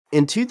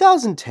In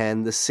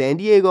 2010, the San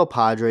Diego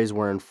Padres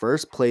were in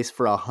first place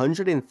for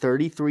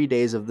 133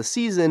 days of the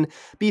season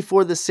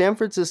before the San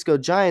Francisco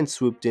Giants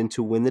swooped in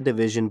to win the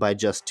division by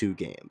just 2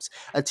 games.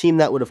 A team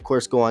that would of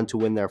course go on to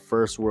win their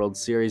first World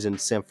Series in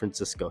San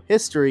Francisco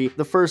history,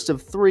 the first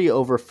of 3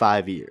 over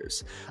 5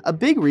 years. A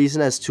big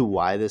reason as to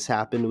why this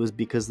happened was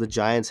because the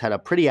Giants had a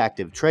pretty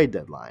active trade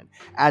deadline,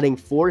 adding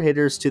 4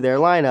 hitters to their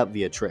lineup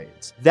via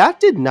trades.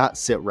 That did not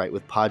sit right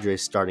with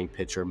Padres starting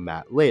pitcher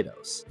Matt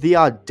Latos. The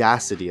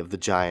audacity of the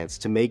Giants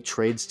to make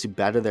trades to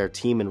better their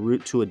team en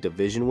route to a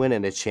division win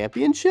and a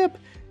championship?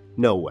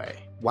 No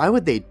way. Why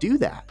would they do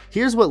that?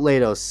 Here's what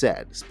Latos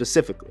said,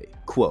 specifically,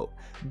 quote,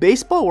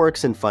 "Baseball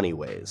works in funny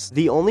ways.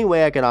 The only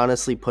way I can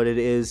honestly put it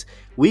is,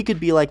 we could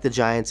be like the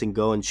Giants and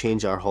go and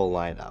change our whole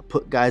lineup,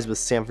 put guys with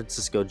San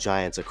Francisco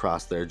Giants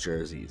across their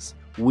jerseys.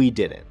 We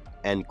didn't,"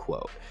 end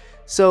quote.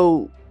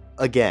 So,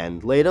 again,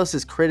 Latos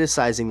is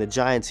criticizing the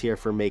Giants here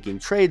for making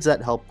trades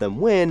that helped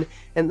them win,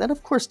 and that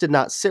of course did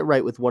not sit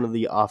right with one of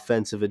the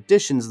offensive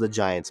additions the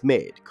Giants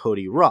made,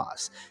 Cody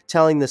Ross,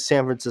 telling the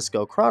San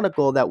Francisco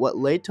Chronicle that what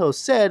Latos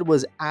said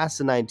was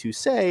asinine to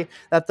say,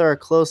 that they're a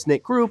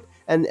close-knit group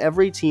and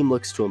every team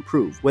looks to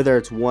improve, whether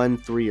it's 1,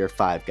 3, or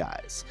 5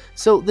 guys.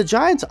 So the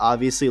Giants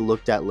obviously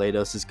looked at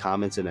Latos'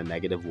 comments in a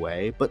negative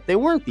way, but they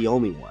weren't the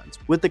only ones,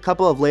 with a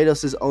couple of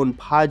Latos' own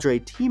Padre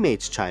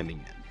teammates chiming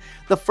in.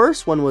 The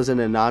first one was an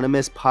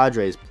anonymous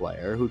Padres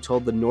player who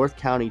told the North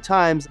County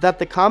Times that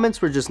the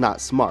comments were just not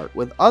smart,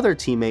 with other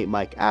teammate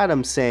Mike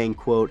Adams saying,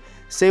 quote,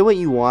 "Say what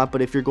you want,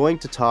 but if you're going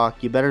to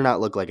talk, you better not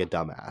look like a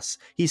dumbass.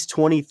 He's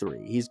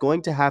 23. He's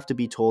going to have to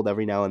be told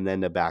every now and then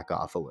to back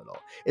off a little.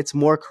 It's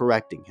more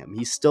correcting him.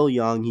 He's still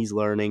young, he's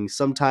learning.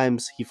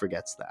 Sometimes he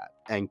forgets that."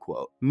 End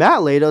quote.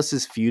 Matt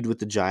Latos' feud with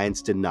the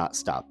Giants did not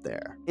stop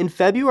there. In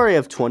February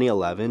of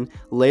 2011,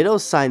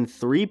 Latos signed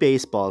 3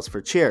 baseballs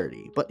for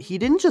charity, but he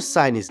didn't just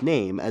sign his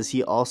name, as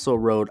he also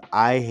wrote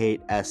 "I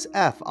hate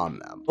SF" on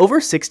them. Over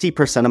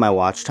 60% of my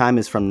watch time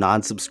is from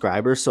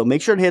non-subscribers, so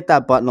make sure to hit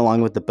that button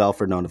along with the bell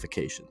for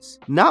notifications.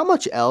 Not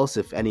much else,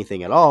 if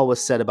anything at all, was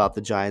said about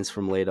the Giants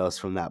from Latos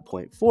from that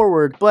point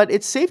forward, but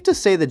it's safe to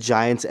say the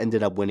Giants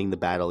ended up winning the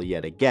battle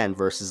yet again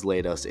versus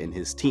Latos and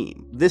his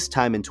team, this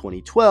time in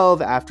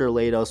 2012 after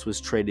Latos was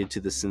traded to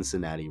the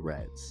Cincinnati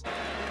Reds.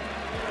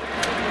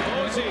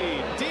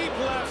 Posey, deep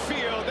left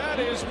field, that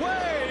is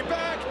way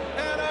back,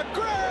 and a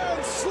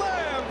grand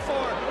slam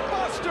for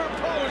Buster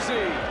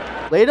Posey.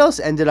 Latos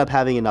ended up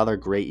having another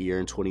great year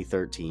in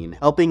 2013,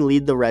 helping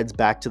lead the Reds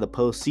back to the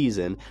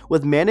postseason,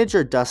 with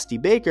manager Dusty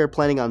Baker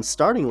planning on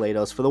starting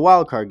Latos for the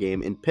wildcard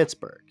game in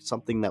Pittsburgh,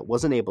 something that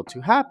wasn't able to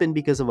happen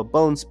because of a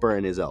bone spur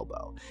in his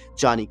elbow.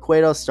 Johnny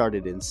Cueto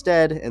started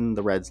instead, and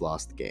the Reds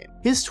lost the game.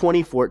 His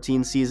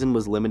 2014 season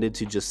was limited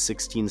to just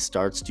 16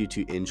 starts due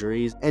to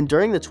injuries, and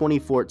during the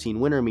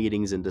 2014 winter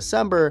meetings in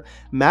December,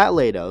 Matt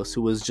Latos,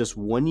 who was just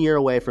 1 year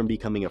away from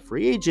becoming a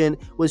free agent,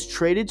 was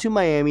traded to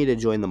Miami to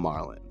join the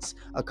Marlins.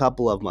 A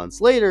couple of months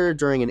later,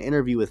 during an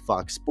interview with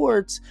Fox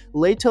Sports,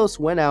 Latos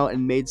went out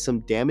and made some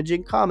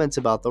damaging comments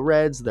about the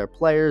Reds, their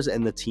players,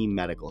 and the team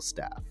medical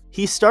staff.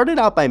 He started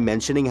out by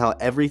mentioning how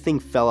everything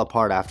fell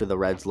apart after the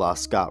Reds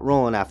lost Scott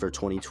Rowland after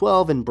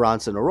 2012 and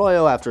Bronson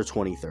Arroyo after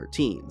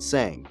 2013,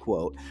 saying,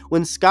 quote,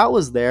 "When Scott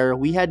was there,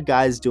 we had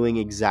guys doing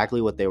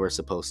exactly what they were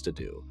supposed to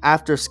do.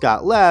 After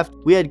Scott left,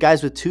 we had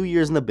guys with 2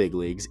 years in the big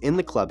leagues, in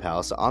the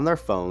clubhouse, on their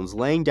phones,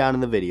 laying down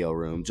in the video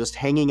room, just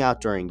hanging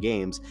out during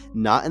games,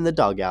 not in the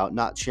dugout,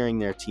 not cheering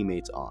their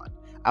teammates on.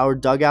 Our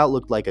dugout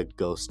looked like a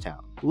ghost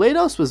town."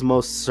 Latos was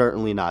most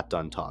certainly not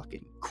done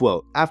talking.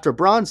 Quote, "After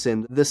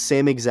Bronson, the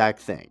same exact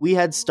thing. We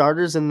had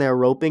starters in there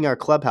roping our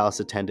clubhouse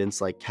attendants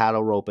like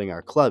cattle roping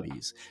our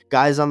clubbies.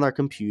 Guys on their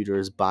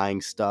computers,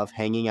 buying stuff,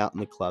 hanging out in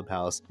the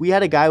clubhouse. We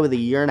had a guy with a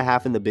year and a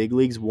half in the big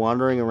leagues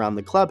wandering around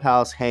the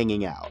clubhouse,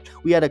 hanging out.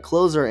 We had a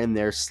closer in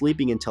there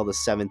sleeping until the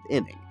 7th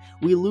inning.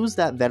 We lose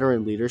that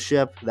veteran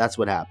leadership, that's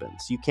what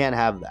happens. You can't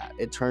have that.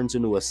 It turns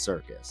into a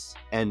circus."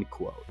 End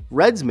quote.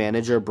 Reds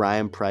manager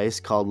Brian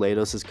Price called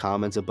Latos'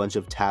 comments a bunch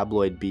of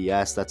tabloid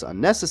BS that's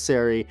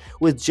unnecessary,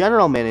 with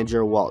general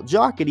manager Walt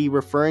Jocketty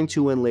referring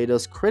to when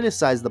Latos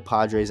criticized the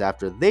Padres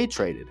after they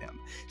traded him,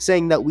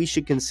 saying that we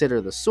should consider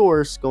the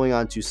source, going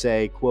on to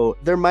say, quote,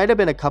 "There might have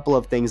been a couple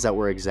of things that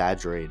were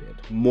exaggerated,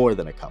 more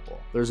than a couple.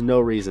 There's no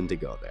reason to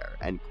go there,"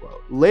 end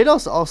quote.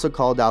 Latos also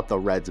called out the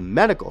Reds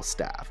medical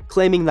staff,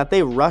 claiming that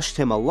they rushed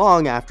him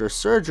along after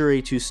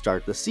surgery to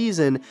start the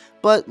season,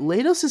 but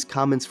Latos'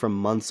 comments from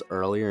months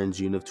earlier in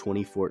June of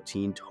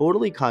 2014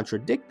 totally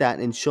contradict that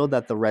and show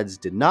that the Reds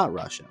did not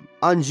rush him.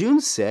 On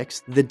June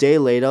 6th, the day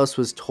Latos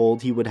was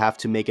told he would have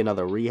to make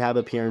another rehab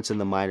appearance in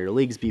the minor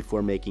leagues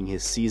before making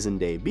his season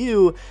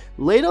debut,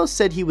 Latos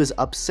said he was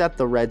upset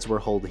the Reds were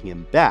holding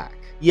him back.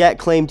 yet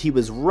claimed he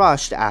was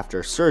rushed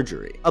after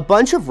surgery. A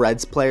bunch of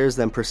Reds players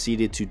then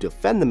proceeded to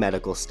defend the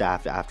medical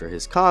staff after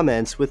his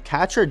comments, with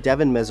catcher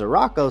Devin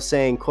Mesoraco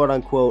saying,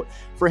 quote-unquote,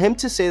 "For him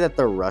to say that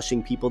they're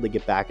rushing people to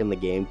get back in the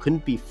game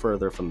couldn't be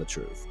further from the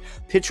truth."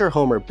 Pitcher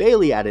Homer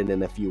Bailey added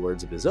in a few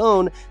words of his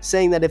own,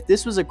 saying that if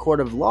this was a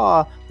court of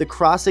law, the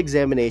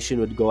cross-examination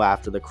would go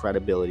after the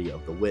credibility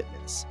of the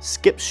witness.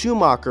 Skip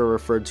Schumacher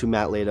referred to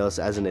Matt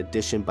Latos as an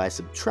addition by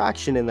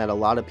subtraction, and that a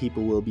lot of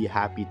people will be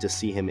happy to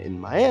see him in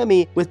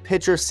Miami, with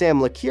pitcher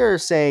Sam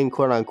LeCure saying,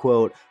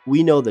 quote-unquote,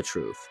 "We know the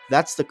truth.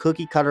 That's the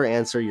cookie-cutter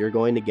answer you're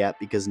going to get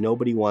because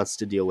nobody wants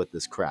to deal with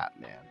this crap,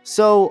 man."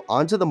 So,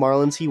 on to the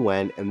Marlins he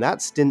went, and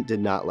that stint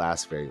did not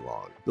last very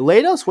long.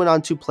 Latos went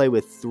on to play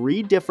with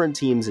 3 different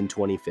teams in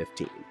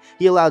 2015.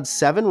 He allowed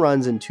 7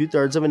 runs in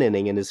 2/3 of an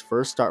inning in his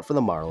first start for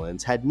the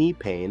Marlins, had knee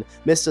pain,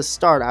 missed a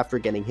start after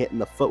getting hit in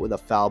the foot with a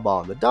foul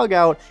ball in the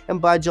dugout, and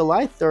by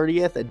July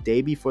 30th, a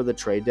day before the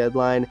trade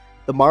deadline,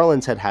 the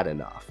Marlins had had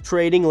enough,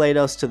 trading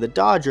Latos to the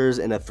Dodgers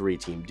in a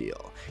 3-team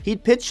deal.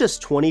 He'd pitched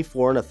just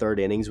 24 1/3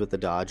 innings with the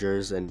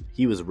Dodgers, and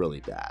he was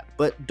really bad.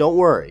 But don't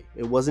worry,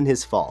 it wasn't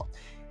his fault.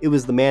 It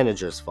was the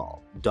manager's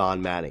fault,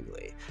 Don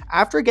Mattingly.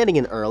 After getting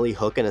an early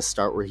hook in a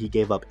start where he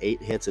gave up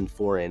 8 hits in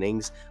 4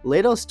 innings,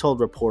 Latos told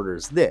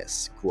reporters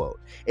this,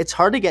 quote, "It's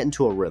hard to get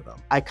into a rhythm.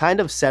 I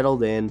kind of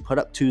settled in, put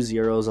up 2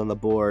 zeros on the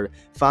board,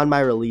 found my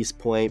release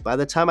point. By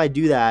the time I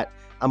do that,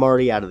 I'm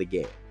already out of the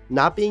game.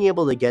 Not being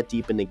able to get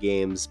deep into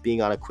games,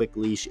 being on a quick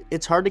leash,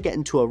 it's hard to get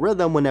into a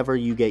rhythm whenever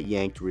you get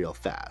yanked real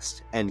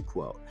fast," end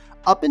quote.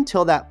 Up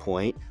until that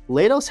point,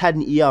 Latos had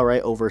an ERA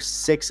over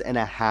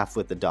 6.5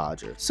 with the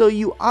Dodgers, so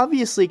you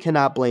obviously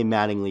cannot blame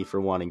Mattingly for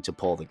wanting to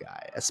pull the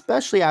guy,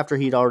 especially after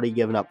he'd already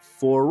given up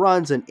 4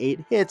 runs and 8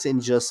 hits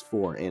in just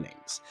 4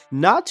 innings.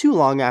 Not too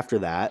long after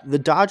that, the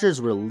Dodgers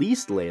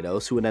released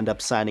Latos, who would end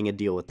up signing a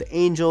deal with the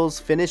Angels,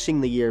 finishing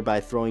the year by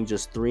throwing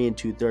just 3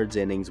 2/3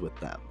 innings with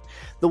them.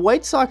 The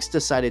White Sox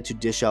decided to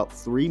dish out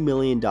 $3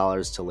 million to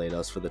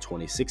Latos for the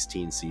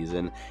 2016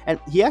 season, and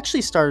he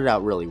actually started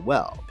out really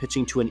well,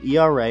 pitching to an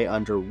ERA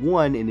under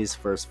 1 in his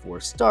first 4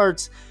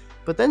 starts,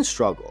 but then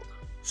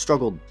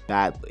struggled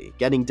badly,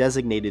 getting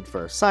designated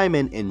for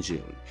assignment in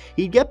June.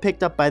 He'd get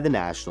picked up by the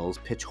Nationals,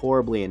 pitch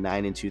horribly in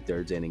 9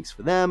 2/3 innings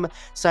for them,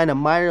 sign a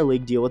minor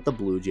league deal with the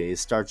Blue Jays,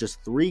 start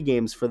just 3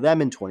 games for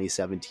them in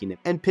 2017,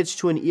 and pitch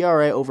to an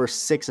ERA over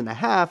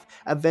 6.5,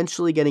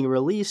 eventually getting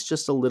released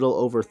just a little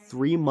over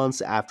 3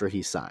 months after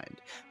he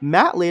signed.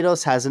 Matt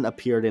Latos hasn't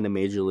appeared in a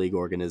major league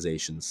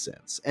organization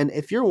since, and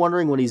if you're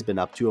wondering what he's been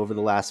up to over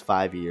the last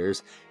 5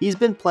 years, he's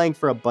been playing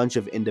for a bunch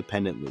of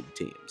independent league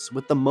teams,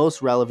 with the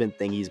most relevant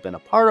thing he's been a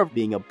part of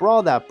being a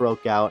brawl that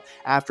broke out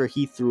after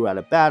he threw at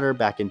a batter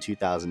back in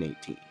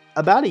 2018.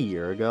 About a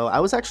year ago,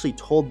 I was actually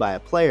told by a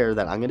player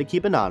that I'm going to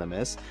keep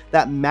anonymous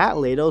that Matt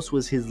Latos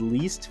was his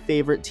least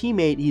favorite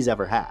teammate he's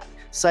ever had,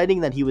 citing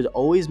that he would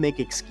always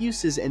make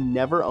excuses and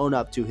never own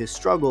up to his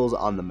struggles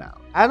on the mound.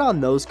 Add on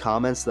those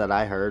comments that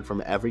I heard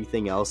from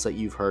everything else that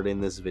you've heard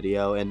in this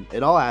video, and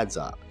it all adds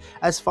up.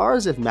 As far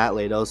as if Matt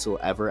Latos will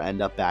ever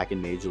end up back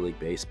in Major League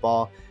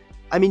Baseball,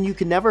 I mean, you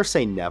can never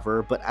say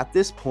never, but at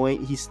this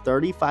point, he's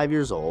 35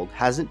 years old,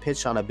 hasn't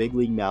pitched on a big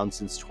league mound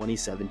since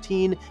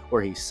 2017,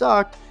 where he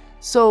sucked,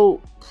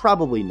 so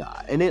probably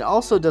not. And it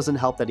also doesn't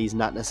help that he's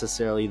not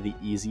necessarily the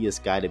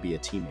easiest guy to be a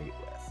teammate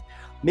with.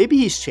 Maybe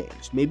he's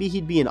changed. Maybe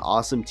he'd be an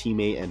awesome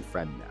teammate and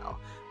friend now.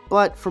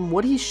 But from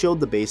what he showed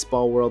the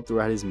baseball world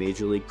throughout his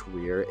major league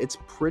career, it's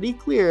pretty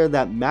clear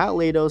that Matt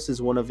Latos is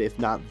one of, if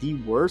not the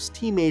worst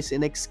teammates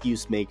and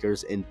excuse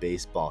makers in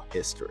baseball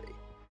history.